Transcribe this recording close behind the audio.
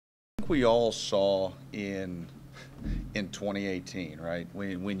We all saw in 2018, right?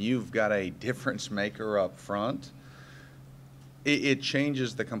 When you've got a difference maker up front, it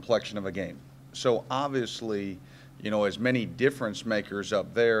changes the complexion of a game. So obviously, as many difference makers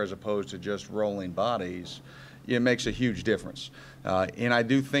up there as opposed to just rolling bodies, it makes a huge difference. And I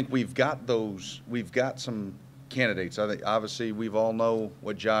do think we've got those. We've got some candidates. I think obviously we've all know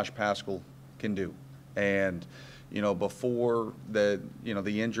what Josh Pascal can do, and before the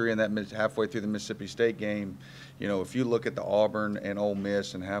injury and that halfway through the Mississippi State game, if you look at the Auburn and Ole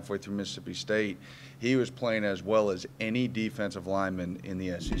Miss and halfway through Mississippi State, he was playing as well as any defensive lineman in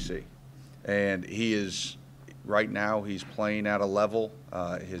the SEC, and he is right now he's playing at a level.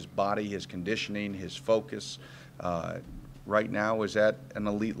 His body, his conditioning, his focus. Right now is at an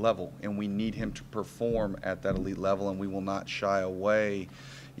elite level, and we need him to perform at that elite level, and we will not shy away,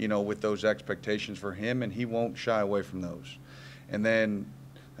 with those expectations for him, and he won't shy away from those. And then,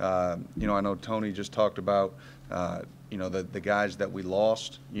 I know Tony just talked about, the guys that we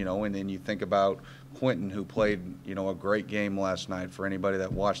lost, and then you think about Quentin, who played, a great game last night for anybody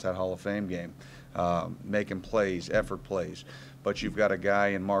that watched that Hall of Fame game, making plays, effort plays. But you've got a guy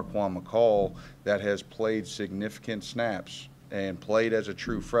in Marquan McCall that has played significant snaps and played as a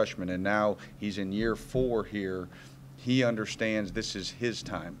true freshman, and now he's in year 4 here. He understands this is his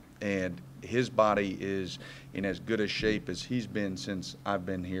time, and his body is in as good a shape as he's been since I've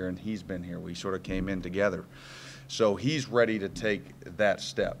been here and he's been here. We sort of came in together. So he's ready to take that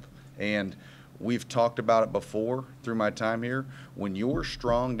step. And we've talked about it before through my time here. When you're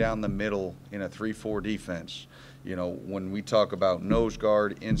strong down the middle in a 3-4 defense, when we talk about nose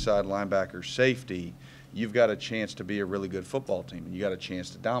guard, inside linebacker, safety, you've got a chance to be a really good football team, and you got a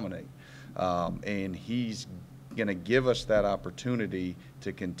chance to dominate. And he's going to give us that opportunity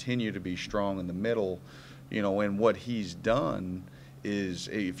to continue to be strong in the middle. And what he's done is,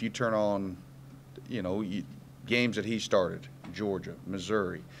 if you turn on, games that he started, Georgia,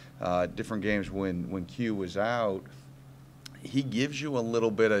 Missouri, different games when Q was out, he gives you a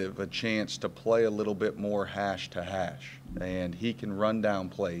little bit of a chance to play a little bit more hash to hash, and he can run down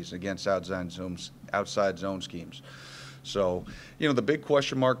plays against outside zone schemes. So, the big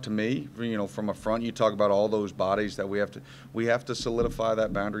question mark to me, from a front, you talk about all those bodies that we have to solidify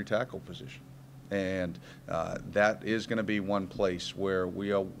that boundary tackle position, and that is going to be one place where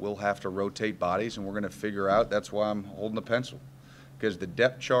we'll have to rotate bodies, and we're going to figure out. That's why I'm holding the pencil, because the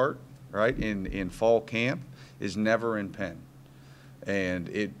depth chart, right, in fall camp is never in pen. And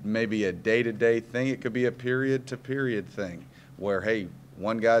it may be a day-to-day thing. It could be a period-to-period thing where, hey,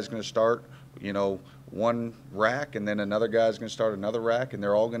 one guy's going to start, one rack, and then another guy's going to start another rack, and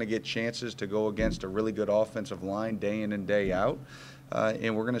they're all going to get chances to go against a really good offensive line day in and day out.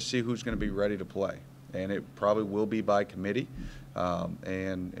 And we're going to see who's going to be ready to play. And it probably will be by committee,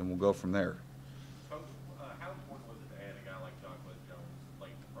 and we'll go from there. Coach, how important was it to add a guy like John Cliff Jones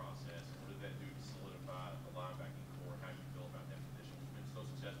late in the process? And what did that do to solidify the linebacking core? How do you feel about that position? It's been so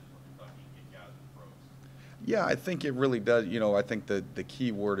successful for Kentucky and get guys in the pros. Yeah, I think it really does. I think the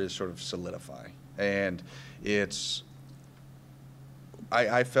key word is sort of solidify. And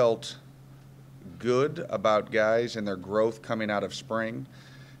I felt good about guys and their growth coming out of spring.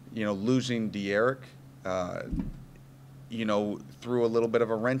 Losing D'Eriq, threw a little bit of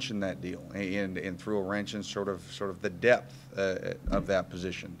a wrench in that deal, and threw a wrench in sort of the depth of that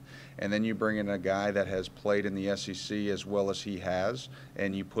position. And then you bring in a guy that has played in the SEC as well as he has,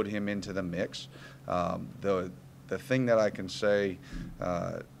 and you put him into the mix. The thing that I can say,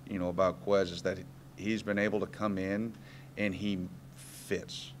 about Quez is that he's been able to come in and he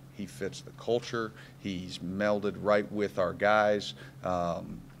fits. He fits the culture. He's melded right with our guys.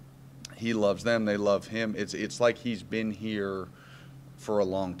 He loves them. They love him. It's like he's been here for a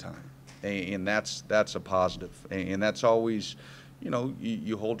long time, and that's a positive. And that's always,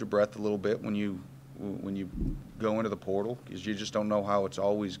 you hold your breath a little bit when you go into the portal, because you just don't know how it's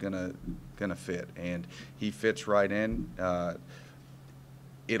always gonna fit. And he fits right in.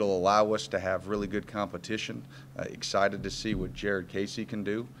 It'll allow us to have really good competition. Excited to see what Jared Casey can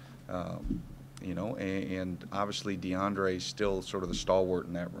do. And obviously DeAndre is still sort of the stalwart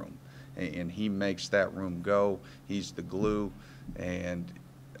in that room, and he makes that room go. He's the glue, and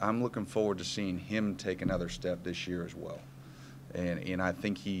I'm looking forward to seeing him take another step this year as well. And I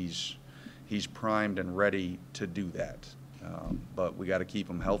think he's primed and ready to do that. But we got to keep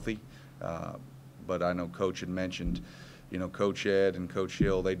him healthy. But I know Coach had mentioned, Coach Ed and Coach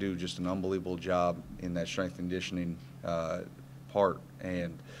Hill, they do just an unbelievable job in that strength and conditioning part.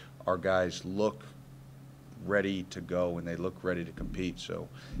 And our guys look ready to go, and they look ready to compete. So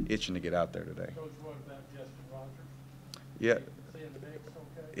itching to get out there today. Coach, what about Justin Rogers? Yeah. Is he in the mix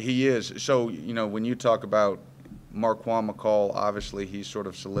okay? He is. So, when you talk about Marquand McCall, obviously he's sort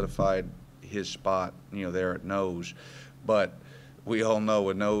of solidified his spot, there at nose. But we all know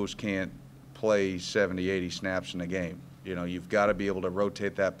a nose can't play 70, 80 snaps in a game. You've got to be able to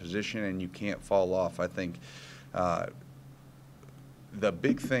rotate that position, and you can't fall off. I think the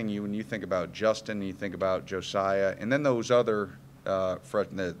big thing when you think about Justin, you think about Josiah, and then those other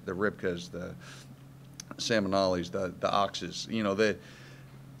freshmen, the Ribkas, the Salmonalis, the Oxes,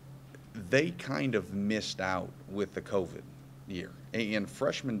 they kind of missed out with the COVID year. And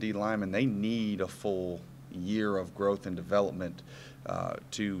freshman D linemen, they need a full year of growth and development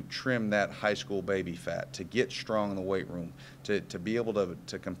to trim that high school baby fat, to get strong in the weight room, to be able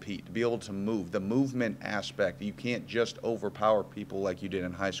to compete, to be able to move. The movement aspect, you can't just overpower people like you did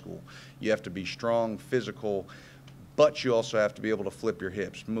in high school. You have to be strong, physical, but you also have to be able to flip your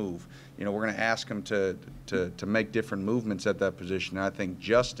hips, move. We're going to ask them to make different movements at that position. And I think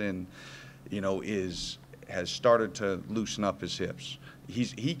Justin, has started to loosen up his hips.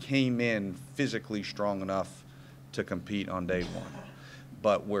 He came in physically strong enough to compete on day one,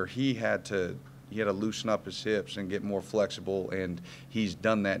 but where he had to loosen up his hips and get more flexible, and he's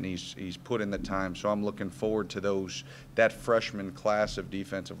done that, and he's put in the time. So I'm looking forward to that freshman class of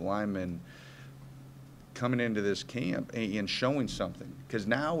defensive linemen coming into this camp and showing something, because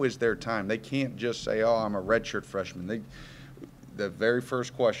now is their time. They can't just say, "Oh, I'm a redshirt freshman." The very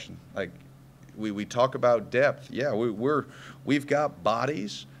first question, like we talk about depth. Yeah, we've got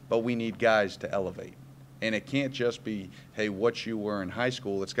bodies, but we need guys to elevate. And it can't just be, hey, what you were in high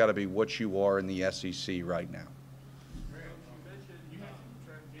school. It's got to be what you are in the SEC right now. Grant, you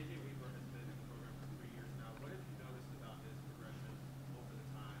mentioned J.J. Weaver has been in the program for 3 years now. What have you noticed about his progression over his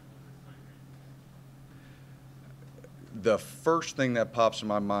time frame? The first thing that pops in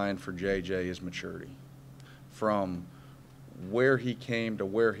my mind for JJ is maturity. From where he came to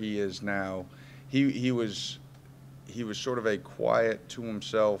where he is now, he was sort of a quiet to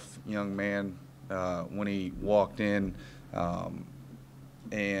himself young man when he walked in,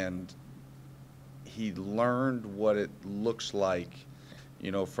 and he learned what it looks like,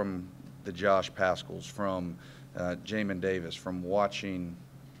 from the Josh Pascals, from Jamin Davis, from watching,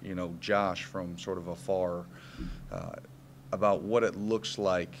 Josh from sort of afar, about what it looks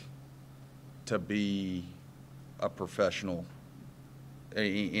like to be a professional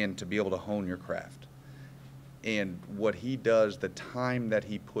and to be able to hone your craft. And what he does, the time that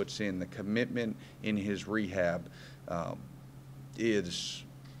he puts in, the commitment in his rehab is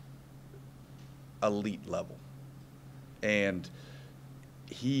elite level. And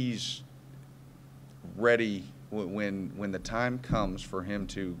he's ready when the time comes for him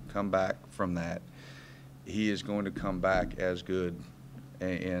to come back from that. He is going to come back as good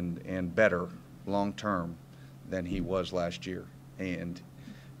and better long term than he was last year. And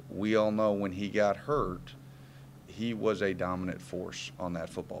we all know when he got hurt, he was a dominant force on that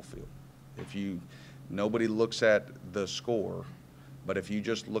football field. Nobody looks at the score, but if you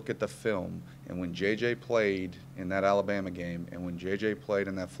just look at the film, and when JJ played in that Alabama game and when JJ played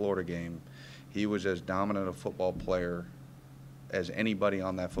in that Florida game, he was as dominant a football player as anybody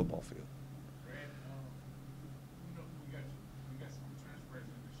on that football field. Grant, we got some transfers in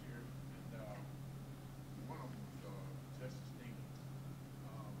this year, and one of them was Justice Dingley.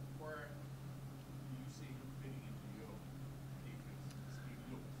 Where do you see him fitting into your defense,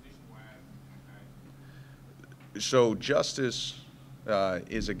 position-wise and So Justice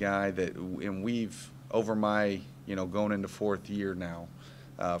is a guy that, and we've, over my, going into fourth year now,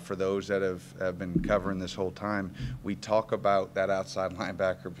 for those that have been covering this whole time, we talk about that outside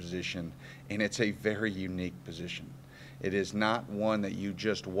linebacker position, and it's a very unique position. It is not one that you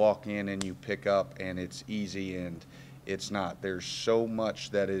just walk in and you pick up and it's easy, and it's not. There's so much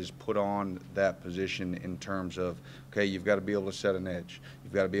that is put on that position in terms of, okay, you've got to be able to set an edge.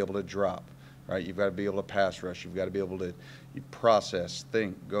 You've got to be able to drop, right? You've got to be able to pass rush. You've got to be able to process,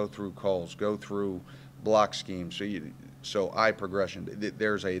 think, go through calls, go through block schemes. So eye progression.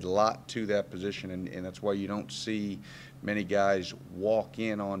 There's a lot to that position, and that's why you don't see many guys walk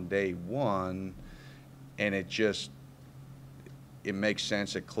in on day one and it makes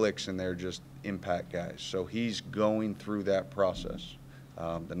sense, it clicks, and they're just impact guys. So he's going through that process.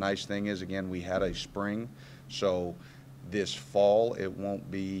 The nice thing is, again, we had a spring, so this fall it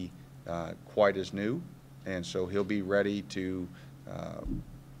won't be quite as new, and so he'll be ready to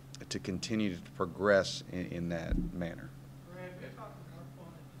continue to progress in that manner. Grant, we talked to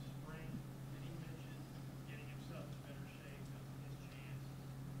Marquand in the spring, and he mentioned getting himself in better shape and his chances.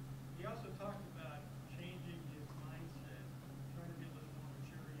 He also talked about changing his mindset, trying to be a little more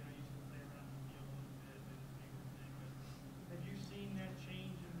mature. He used to play around the field a little bit, and his favorite thing. But have you seen that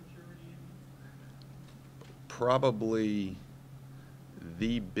change in probably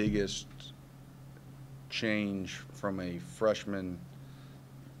the biggest change from a freshman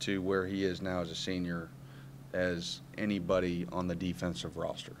to where he is now as a senior as anybody on the defensive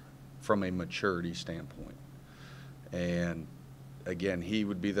roster from a maturity standpoint. And again, he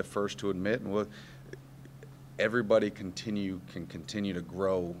would be the first to admit, and everybody can continue to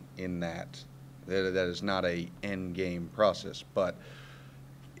grow in that. That is not a end game process, but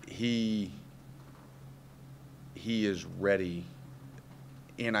he is ready.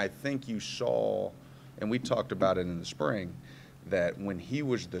 And I think you saw, and we talked about it in the spring, that when he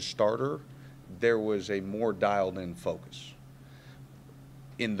was the starter, there was a more dialed in focus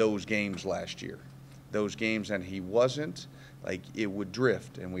in those games last year. Those games that he wasn't, like, it would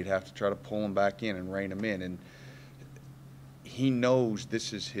drift and we'd have to try to pull him back in and rein him in. And he knows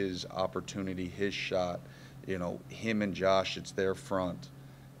this is his opportunity, his shot. You know, him and Josh, it's their front.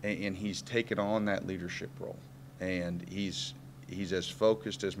 And he's taken on that leadership role. And he's as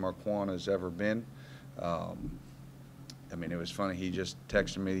focused as Marquand has ever been. I mean, it was funny. He just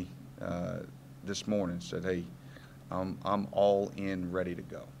texted me this morning, said, "Hey, I'm all in, ready to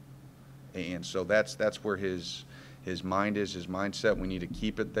go." And so that's where his mind is, his mindset. We need to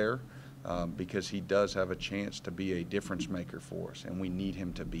keep it there because he does have a chance to be a difference maker for us, and we need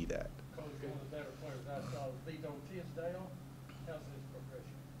him to be that. Coach, one of the better players I saw was Vito Tisdale. How's his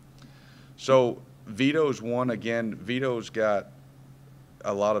progression? So Vito's one. Again, Vito's got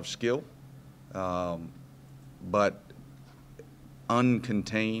a lot of skill, but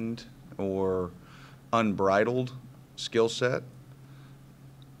uncontained or unbridled skill set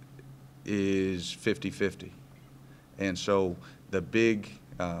is 50-50. And so the big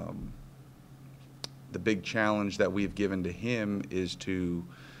challenge that we've given to him is to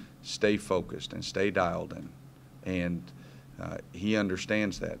stay focused and stay dialed in. And he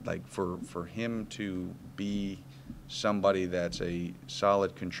understands that. Like for him to be somebody that's a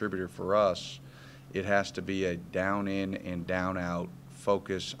solid contributor for us, it has to be a down in and down out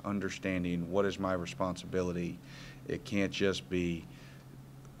focus, understanding what is my responsibility. It can't just be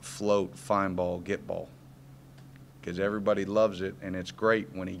float, find ball, get ball. Because everybody loves it and it's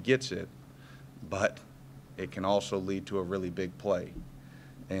great when he gets it, but it can also lead to a really big play.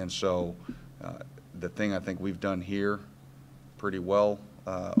 And so the thing I think we've done here pretty well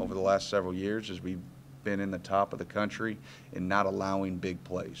over the last several years is we've been in the top of the country in not allowing big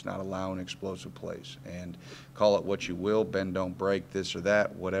plays, not allowing explosive plays. And call it what you will, bend don't break, this or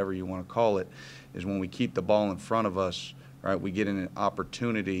that, whatever you want to call it, is when we keep the ball in front of us, right, we get an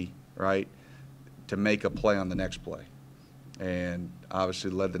opportunity, right, to make a play on the next play. And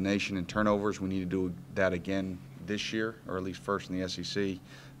obviously led the nation in turnovers. We need to do that again this year, or at least first in the SEC.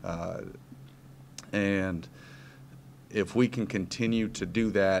 And if we can continue to do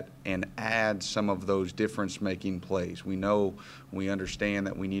that and add some of those difference-making plays, we understand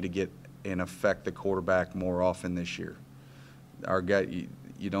that we need to get and affect the quarterback more often this year. Our guy,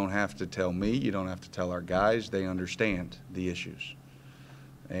 you don't have to tell me, you don't have to tell our guys. They understand the issues.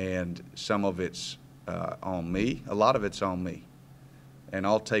 And some of it's on me. A lot of it's on me. And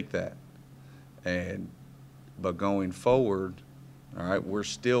I'll take that. But going forward, all right, we're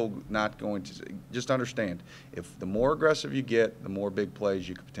still not going to – just understand, if the more aggressive you get, the more big plays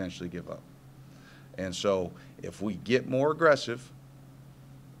you could potentially give up. And so if we get more aggressive,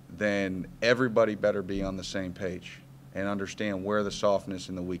 then everybody better be on the same page and understand where the softness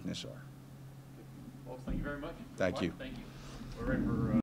and the weakness are. Well, thank you very much. Thank you. Thank you. We're ready for